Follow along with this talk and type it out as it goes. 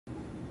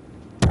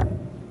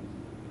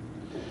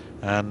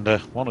And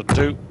one or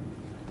two.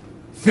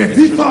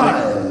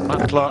 55.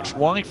 Matt Clark's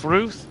wife,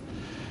 Ruth,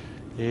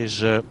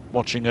 is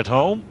watching at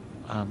home.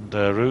 And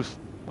Ruth,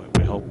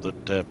 we hope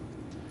that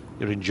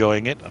you're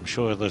enjoying it. I'm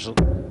sure there's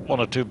one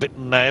or two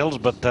bitten nails,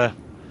 but I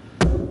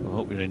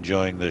hope you're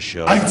enjoying this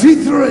show.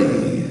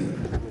 83.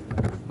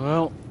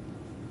 Well,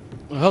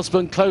 the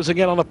husband closing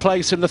in on a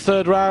place in the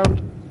third round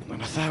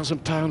and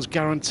 £1,000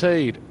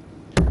 guaranteed.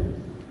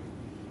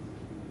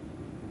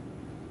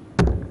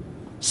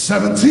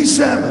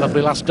 77.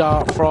 Lovely last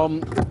dart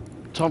from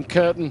Tom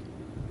Curtin.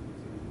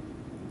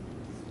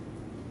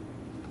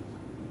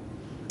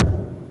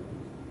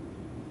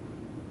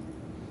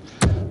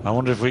 I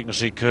wonder if we can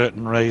see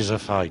Curtin raise a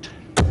fight.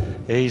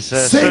 He's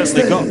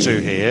certainly got to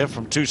here,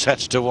 from 2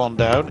 sets to 1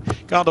 down.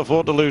 Can't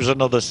afford to lose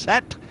another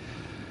set.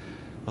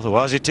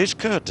 Otherwise it is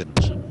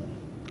Curtin's.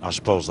 I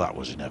suppose that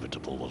was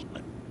inevitable, wasn't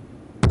it?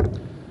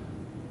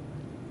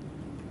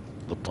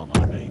 The pun,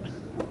 I mean.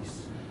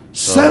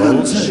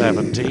 So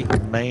 70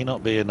 may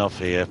not be enough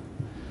here.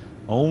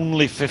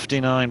 Only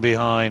 59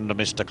 behind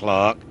Mr.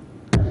 Clark.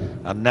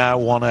 And now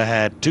 1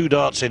 ahead. 2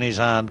 darts in his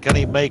hand. Can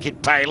he make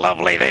it pay?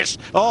 Lovely this.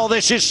 Oh,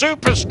 this is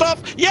super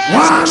stuff. Yes!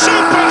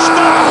 Super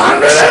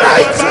stuff!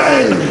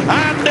 Superman!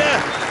 And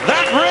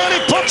that really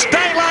puts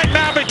daylight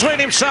now between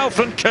himself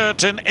and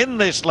Curtin in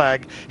this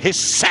leg. His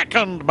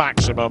second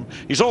maximum.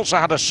 He's also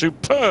had a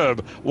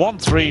superb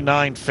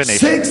 139 finish.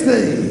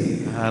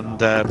 60!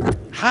 And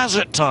has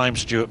at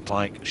times, Stuart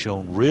Pike,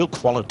 shown real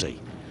quality.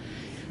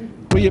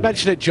 Well, you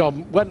mentioned it,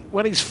 John.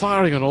 When he's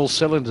firing on all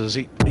cylinders,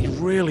 he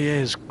really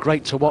is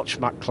great to watch,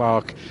 Matt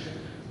Clark.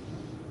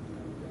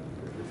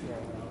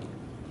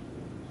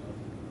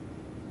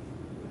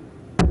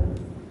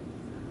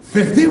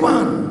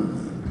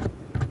 '51.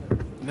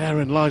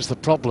 Therein lies the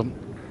problem.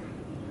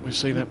 We've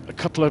seen a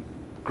couple of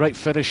great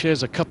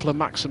finishes, a couple of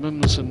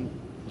maximums, and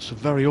some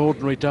very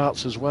ordinary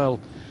darts as well.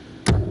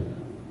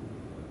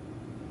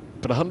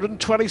 But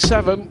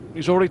 127,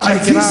 he's already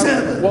taken 87.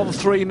 out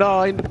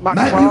 139. Matt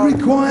Might Clark,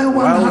 require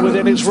well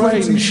within his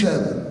range.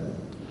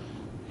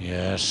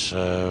 Yes,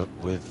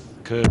 with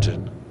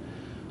Curtin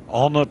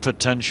on a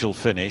potential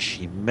finish.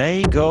 He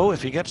may go,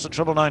 if he gets the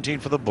treble 19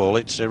 for the ball,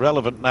 it's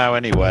irrelevant now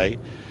anyway.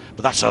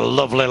 But that's a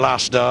lovely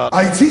last dart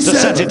 87. to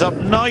set it up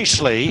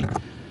nicely.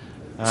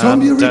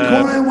 Tom, you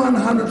require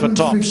 100 for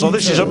top. So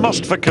this is a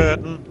must for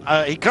Curtin.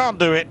 He can't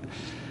do it.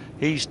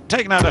 He's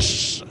taken out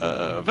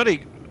a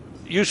very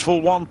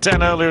useful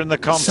 110 earlier in the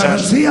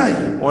contest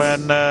 78.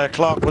 when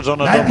Clark was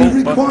on a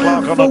double, but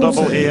Clark on a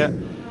double here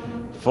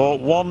for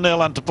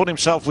 1-0 and to put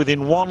himself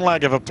within 1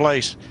 leg of a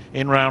place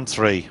in round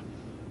 3.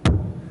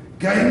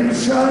 Game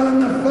shown in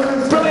the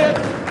first. Brilliant!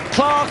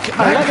 Clark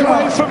a leg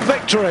away from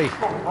victory.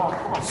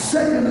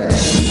 Second leg.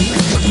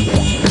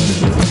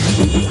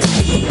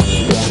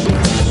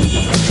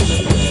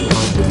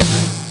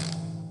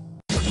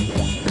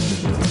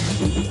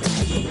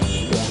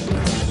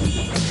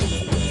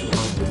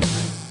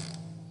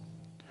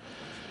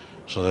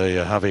 So there you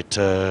have it,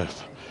 a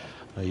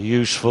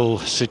useful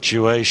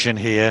situation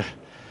here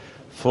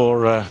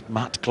for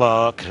Matt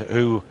Clark,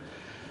 who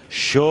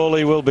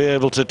surely will be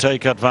able to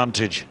take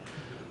advantage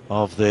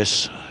of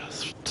this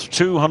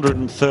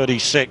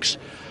 236,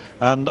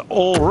 and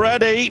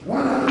already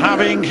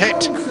having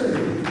hit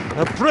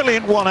a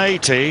brilliant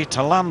 180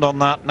 to land on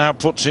that, now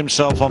puts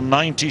himself on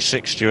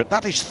 96, Stuart.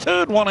 That is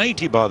third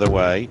 180, by the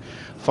way,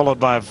 followed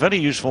by a very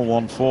useful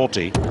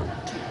 140.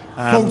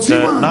 And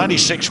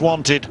 96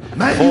 wanted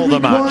for the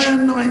match.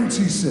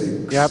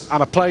 96. Yeah,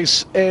 and a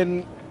place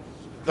in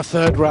the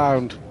third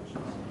round.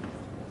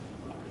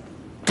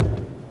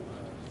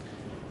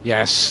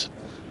 Yes.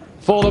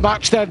 For the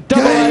match then,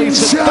 double eight,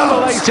 and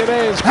double eight it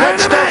is. Great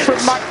stuff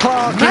from Matt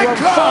Clark. He won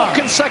 4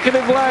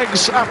 consecutive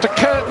legs after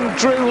Curtin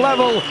drew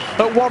level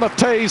at 1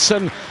 apiece,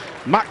 and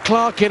Matt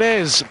Clark it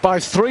is by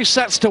 3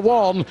 sets to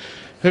 1,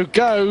 who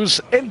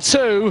goes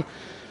into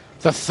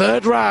the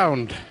third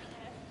round.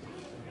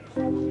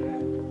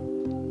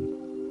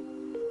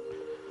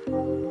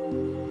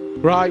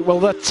 Right, well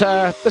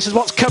this is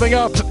what's coming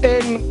up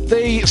in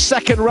the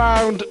second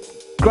round.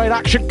 Great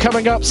action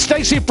coming up.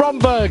 Stacey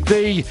Bromberg,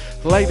 the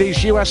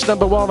ladies' US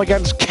 #1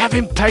 against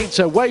Kevin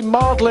Painter. Wayne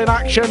Mardle in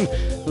action,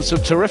 and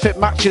some terrific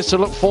matches to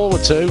look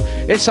forward to.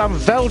 Isam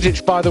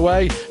Veljic, by the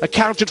way,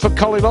 accounted for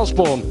Colin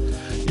Osborne.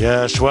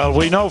 Yes, well,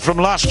 we know from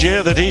last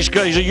year that he's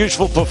a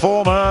useful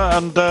performer,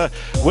 and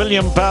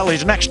William Bell,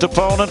 his next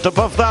opponent.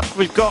 Above that,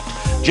 we've got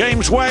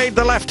James Wade,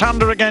 the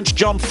left-hander, against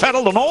John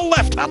Ferrell, an all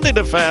left-handed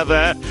affair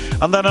there.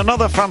 And then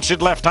another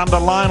fancied left-hander,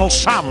 Lionel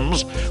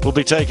Sams, will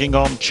be taking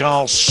on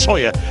Charles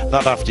Sawyer.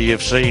 That after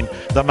you've seen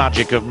the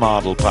magic of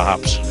Mardle,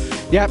 perhaps.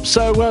 Yep,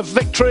 so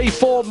victory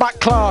for Matt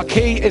Clark.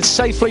 He is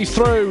safely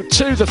through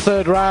to the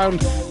third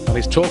round, and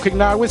he's talking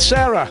now with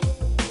Sarah.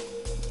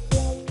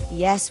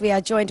 Yes, we are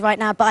joined right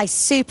now by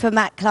Super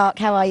Matt Clark.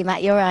 How are you,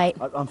 Matt? You all right?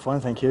 I'm fine,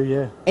 thank you,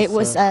 yeah. It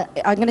was, I'm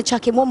going to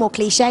chuck in one more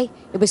cliche.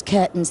 It was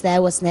Curtin's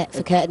there, wasn't it,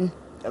 for Curtin?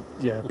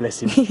 Yeah,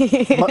 bless him.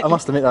 I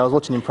must admit that I was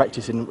watching him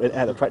practice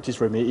out the practice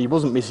room. He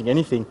wasn't missing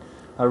anything.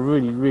 I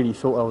really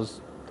thought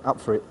up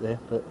for it there,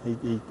 but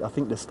I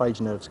think the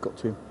stage nerves got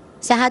to him.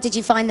 So how did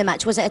you find the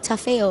match? Was it a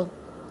toughie or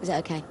was it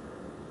okay?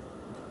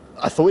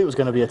 I thought it was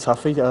going to be a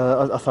toughie.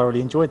 I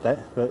thoroughly enjoyed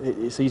that, but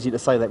it's easy to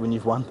say that when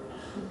you've won.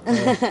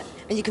 And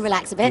you can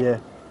relax a bit? Yeah,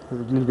 a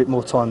little bit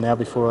more time now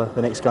before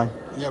the next game.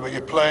 Yeah, but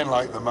you're playing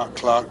like the Matt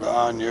Clark that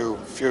I knew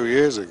a few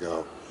years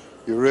ago.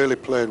 You really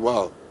played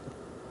well.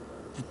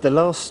 The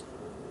last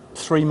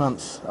 3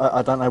 months,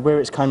 I don't know where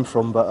it's come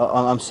from, but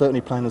I'm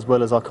certainly playing as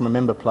well as I can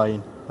remember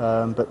playing.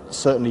 But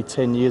certainly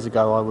 10 years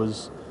ago,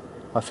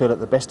 I feel at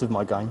the best of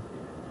my game.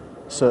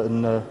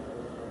 Certain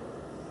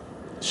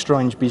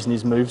strange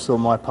business moves on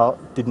my part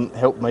didn't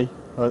help me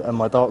in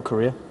my dart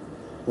career.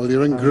 Well,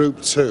 you're in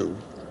Group 2,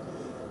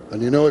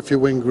 and you know if you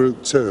win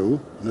Group 2,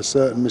 and a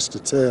certain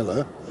Mr.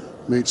 Taylor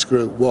meets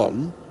Group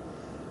 1,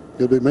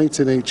 you'll be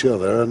meeting each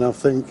other, and I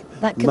think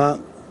That could, Matt...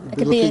 it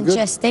could be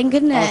interesting,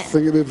 couldn't it? I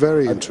think it'd be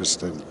very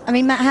interesting. I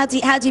mean, Matt, how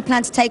do you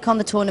plan to take on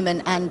the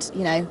tournament and,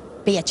 you know,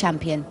 be a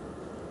champion?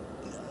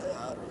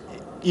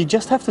 You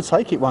just have to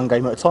take it one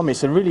game at a time.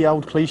 It's a really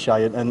old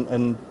cliche,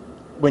 and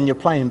when you're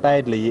playing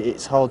badly,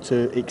 it's hard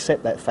to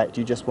accept that fact.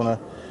 You just want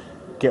to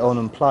get on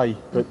and play.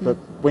 But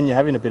when you're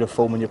having a bit of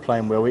form and you're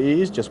playing well, it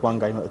is just one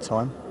game at a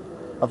time.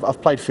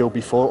 I've played Phil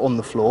before on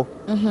the floor,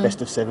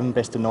 best of 7,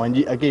 best of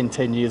 9, again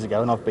 10 years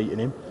ago, and I've beaten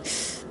him.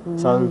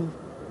 So,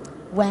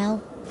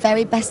 well,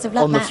 very best of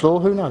luck, on the Matt. floor,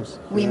 who knows?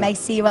 We may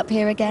see you up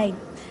here again.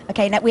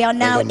 Okay, now we are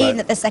now in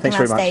at the second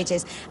round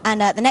stages, and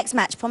the next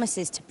match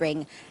promises to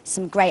bring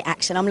some great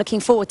action. I'm looking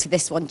forward to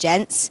this one,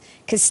 gents,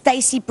 because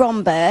Stacey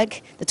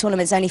Bromberg, the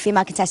tournament's only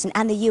female contestant,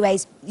 and the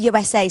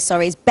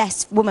USA's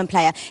best woman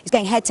player, is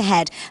going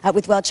head-to-head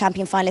with world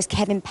champion finalist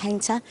Kevin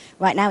Painter.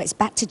 Right now, it's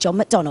back to John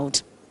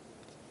McDonald.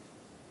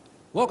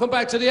 Welcome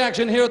back to the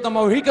action here at the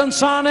Mohegan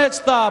Sun. It's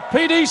the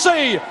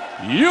PDC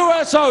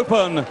US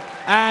Open,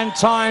 and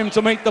time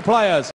to meet the players.